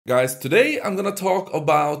Guys, today I'm gonna talk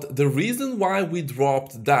about the reason why we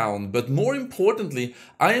dropped down, but more importantly,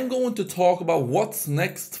 I am going to talk about what's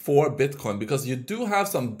next for Bitcoin, because you do have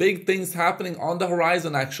some big things happening on the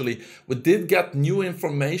horizon. Actually, we did get new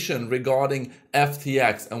information regarding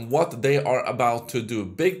FTX and what they are about to do.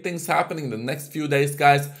 Big things happening in the next few days,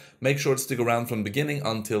 guys. Make sure to stick around from the beginning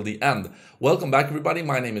until the end. Welcome back, everybody.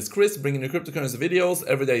 My name is Chris, bringing you cryptocurrency videos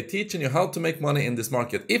every day, teaching you how to make money in this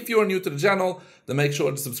market. If you are new to the channel, then make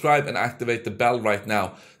sure to subscribe and activate the bell right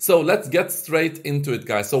now. So let's get straight into it,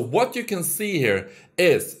 guys. So what you can see here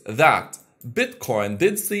is that Bitcoin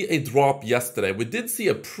did see a drop yesterday. We did see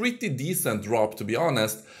a pretty decent drop, to be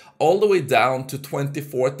honest, all the way down to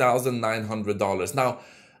 $24,900. Now,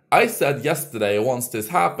 I said yesterday, once this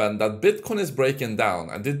happened, that Bitcoin is breaking down.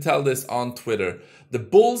 I did tell this on Twitter. The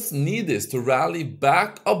bulls need this to rally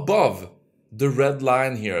back above the red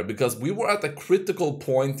line here, because we were at a critical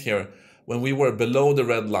point here when we were below the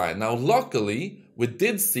red line. Now, luckily, we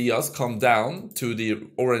did see us come down to the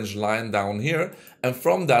orange line down here. And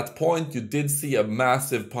from that point, you did see a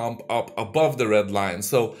massive pump up above the red line.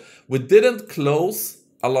 So we didn't close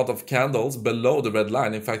a lot of candles below the red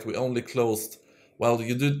line. In fact, we only closed, well,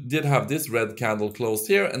 you did have this red candle closed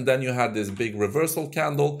here, and then you had this big reversal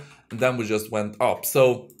candle, and then we just went up.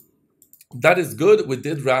 So that is good. We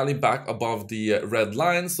did rally back above the red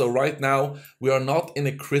line. So right now, we are not in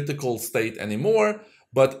a critical state anymore.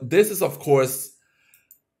 But this is, of course,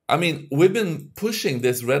 I mean, we've been pushing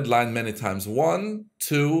this red line many times. 1,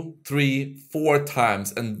 2, 3, 4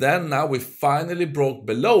 times. And then now we finally broke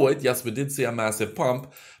below it. Yes, we did see a massive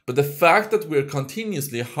pump. But the fact that we're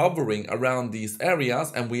continuously hovering around these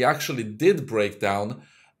areas, and we actually did break down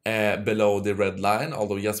below the red line,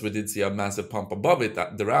 although yes, we did see a massive pump above it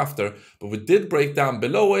thereafter, but we did break down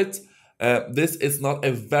below it. This is not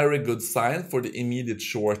a very good sign for the immediate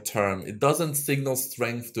short term. It doesn't signal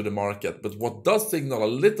strength to the market, but what does signal a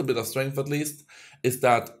little bit of strength at least is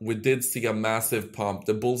that we did see a massive pump.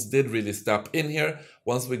 The bulls did really step in here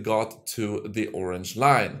once we got to the orange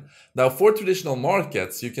line. Now, for traditional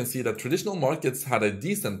markets, you can see that traditional markets had a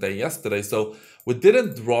decent day yesterday, so we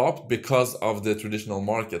didn't drop because of the traditional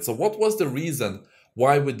market. So what was the reason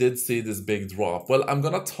why we did see this big drop? Well, I'm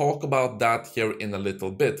gonna talk about that here in a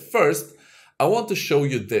little bit. First, I want to show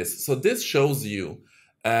you this. So this shows you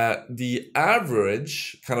the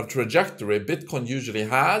average kind of trajectory Bitcoin usually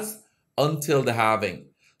has until the halving.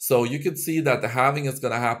 So you can see that the halving is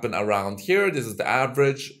gonna happen around here. This is the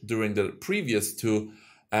average during the previous two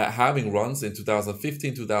halving runs in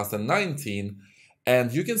 2015, 2019.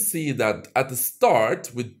 And you can see that at the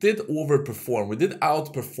start, we did overperform. We did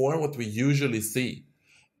outperform what we usually see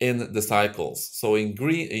in the cycles. So in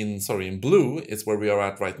blue is where we are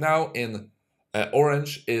at right now. In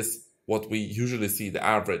orange is what we usually see, the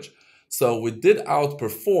average. So we did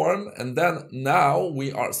outperform, and then now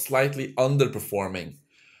we are slightly underperforming.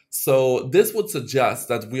 So this would suggest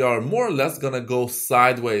that we are more or less gonna go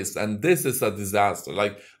sideways, and this is a disaster.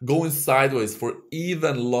 Like going sideways for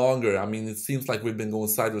even longer. I mean, it seems like we've been going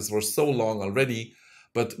sideways for so long already,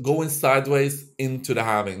 but going sideways into the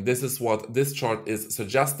halving. This is what this chart is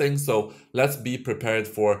suggesting. So let's be prepared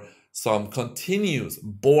for some continuous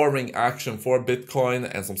boring action for Bitcoin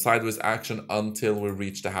and some sideways action until we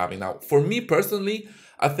reach the halving. Now, for me personally,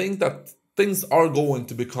 I think that things are going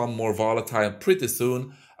to become more volatile pretty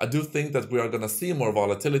soon. I do think that we are going to see more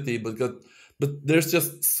volatility, but there's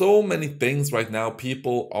just so many things right now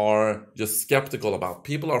people are just skeptical about.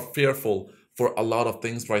 People are fearful for a lot of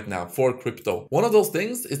things right now for crypto. One of those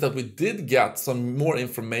things is that we did get some more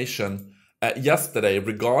information yesterday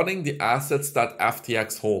regarding the assets that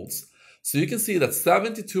FTX holds. So you can see that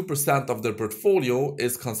 72% of their portfolio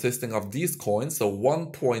is consisting of these coins. So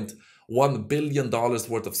 $1.1 billion worth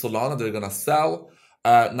of Solana they're going to sell.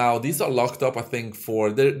 Now, these are locked up, I think,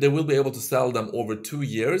 they will be able to sell them over 2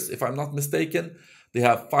 years, if I'm not mistaken. They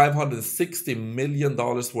have $560 million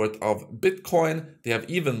worth of Bitcoin. They have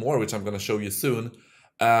even more, which I'm going to show you soon.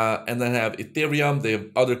 And then they have Ethereum, they have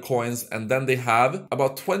other coins, and then they have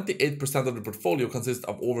about 28% of the portfolio consists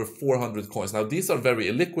of over 400 coins. Now, these are very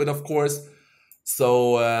illiquid, of course.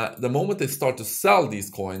 So the moment they start to sell these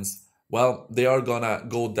coins, well, they are gonna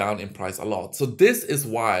go down in price a lot. So this is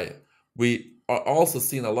why we are also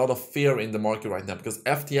seeing a lot of fear in the market right now, because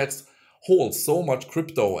FTX holds so much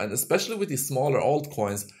crypto, and especially with these smaller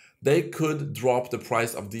altcoins, they could drop the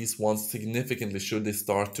price of these ones significantly should they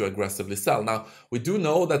start to aggressively sell. Now, we do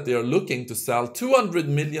know that they are looking to sell $200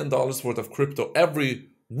 million worth of crypto every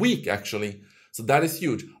week, actually. So that is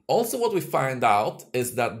huge. Also, what we find out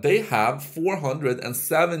is that they have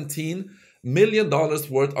 $417 million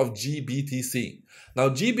worth of GBTC. Now,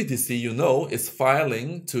 GBTC, you know, is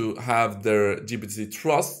filing to have their GBTC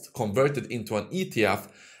Trust converted into an ETF.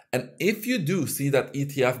 And if you do see that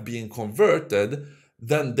ETF being converted,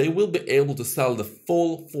 then they will be able to sell the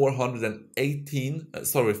full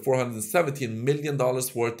 $417 million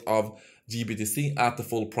worth of GBTC at the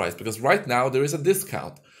full price. Because right now there is a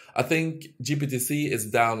discount. I think GBTC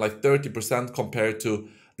is down like 30% compared to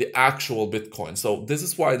the actual Bitcoin. So this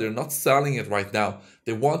is why they're not selling it right now.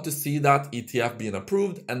 They want to see that ETF being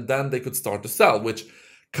approved and then they could start to sell, which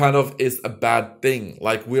kind of is a bad thing.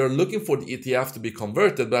 Like, we are looking for the ETF to be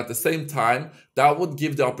converted, but at the same time, that would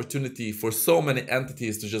give the opportunity for so many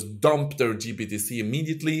entities to just dump their GBTC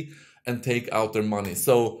immediately and take out their money.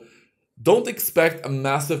 So don't expect a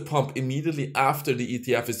massive pump immediately after the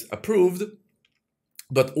ETF is approved.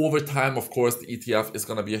 But over time, of course, the ETF is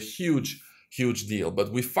going to be a huge deal.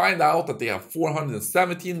 But we find out that they have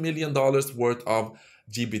 $417 million worth of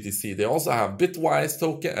GBTC. They also have Bitwise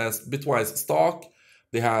token, Bitwise stock.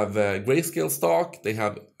 They have Grayscale stock. They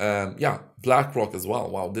have BlackRock as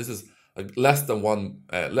well. Wow, this is like less than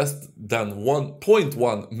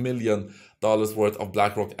 1.1 million dollars worth of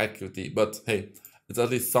BlackRock equity. But hey, it's at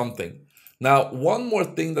least something. Now, one more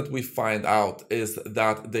thing that we find out is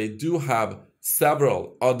that they do have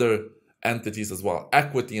several other entities as well,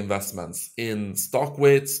 equity investments in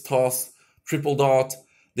StockWits, TOS, Triple Dot.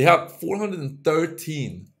 They have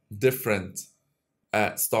 413 different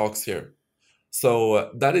stocks here.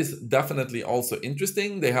 So that is definitely also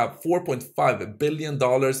interesting. They have $4.5 billion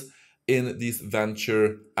in these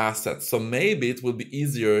venture assets. So maybe it will be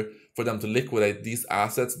easier for them to liquidate these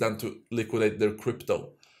assets than to liquidate their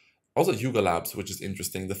crypto. Also Yuga Labs, which is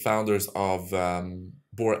interesting, the founders of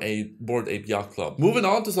Bored Ape Yacht Club. Moving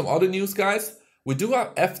on to some other news, guys. We do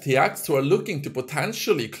have FTX who are looking to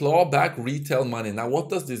potentially claw back retail money. Now, what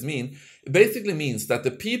does this mean? It basically means that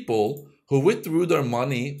the people who withdrew their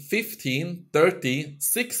money 15, 30,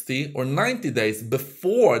 60, or 90 days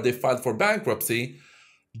before they filed for bankruptcy,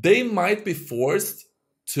 they might be forced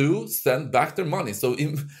to send back their money. So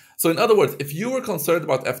in other words, if you were concerned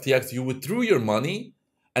about FTX, you withdrew your money,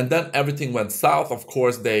 and then everything went south. Of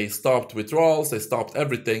course, they stopped withdrawals, they stopped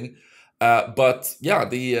everything. But yeah,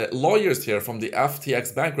 the lawyers here from the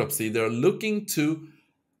FTX bankruptcy, they're looking to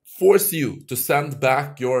force you to send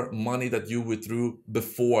back your money that you withdrew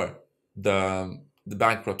before the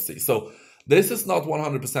bankruptcy. So this is not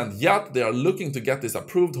 100% yet. They are looking to get this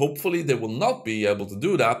approved. Hopefully they will not be able to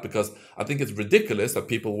do that, because I think it's ridiculous that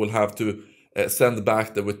people will have to send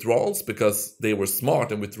back the withdrawals because they were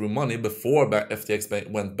smart and withdrew money before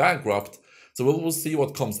FTX went bankrupt. So we will see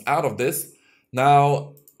what comes out of this.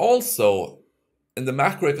 Now, also, in the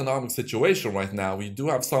macroeconomic situation right now, we do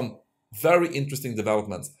have some very interesting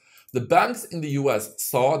developments. The banks in the US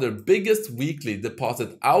saw their biggest weekly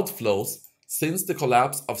deposit outflows since the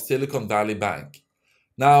collapse of Silicon Valley Bank.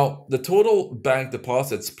 Now, the total bank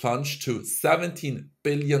deposits plunged to $17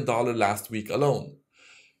 billion last week alone.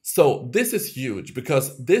 So this is huge,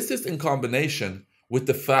 because this is in combination with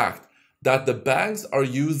the fact that the banks are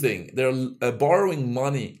they're borrowing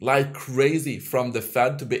money like crazy from the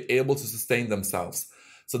Fed to be able to sustain themselves.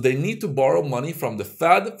 So they need to borrow money from the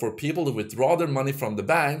Fed for people to withdraw their money from the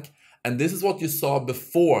bank. And this is what you saw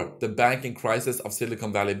before the banking crisis of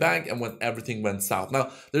Silicon Valley Bank and when everything went south. Now,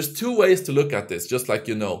 there's two ways to look at this, just like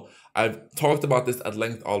you know. I've talked about this at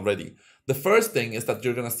length already. The first thing is that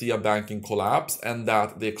you're going to see a banking collapse and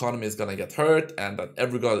that the economy is going to get hurt and that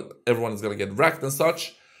everyone is going to get wrecked and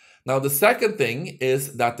such. Now, the second thing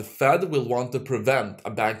is that the Fed will want to prevent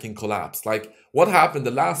a banking collapse. Like what happened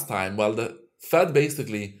the last time? Well, the Fed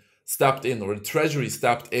basically stepped in, or the Treasury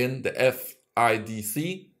stepped in, the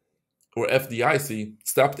FDIC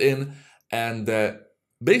stepped in and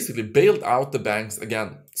basically bailed out the banks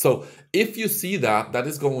again. So if you see that, that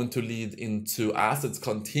is going to lead into assets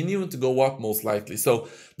continuing to go up most likely. So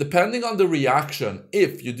depending on the reaction,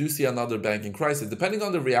 if you do see another banking crisis, depending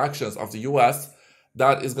on the reactions of the US,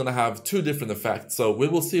 that is going to have two different effects. So we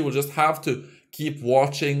will see. We'll just have to keep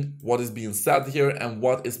watching what is being said here and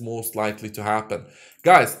what is most likely to happen.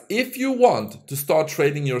 Guys, if you want to start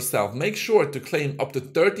trading yourself, make sure to claim up to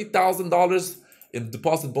 $30,000 in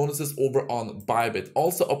deposit bonuses over on BYBIT.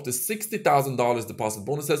 Also up to $60,000 deposit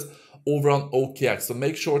bonuses over on OKX. So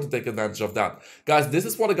make sure to take advantage of that. Guys, this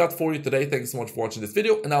is what I got for you today. Thank you so much for watching this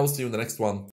video, and I will see you in the next one.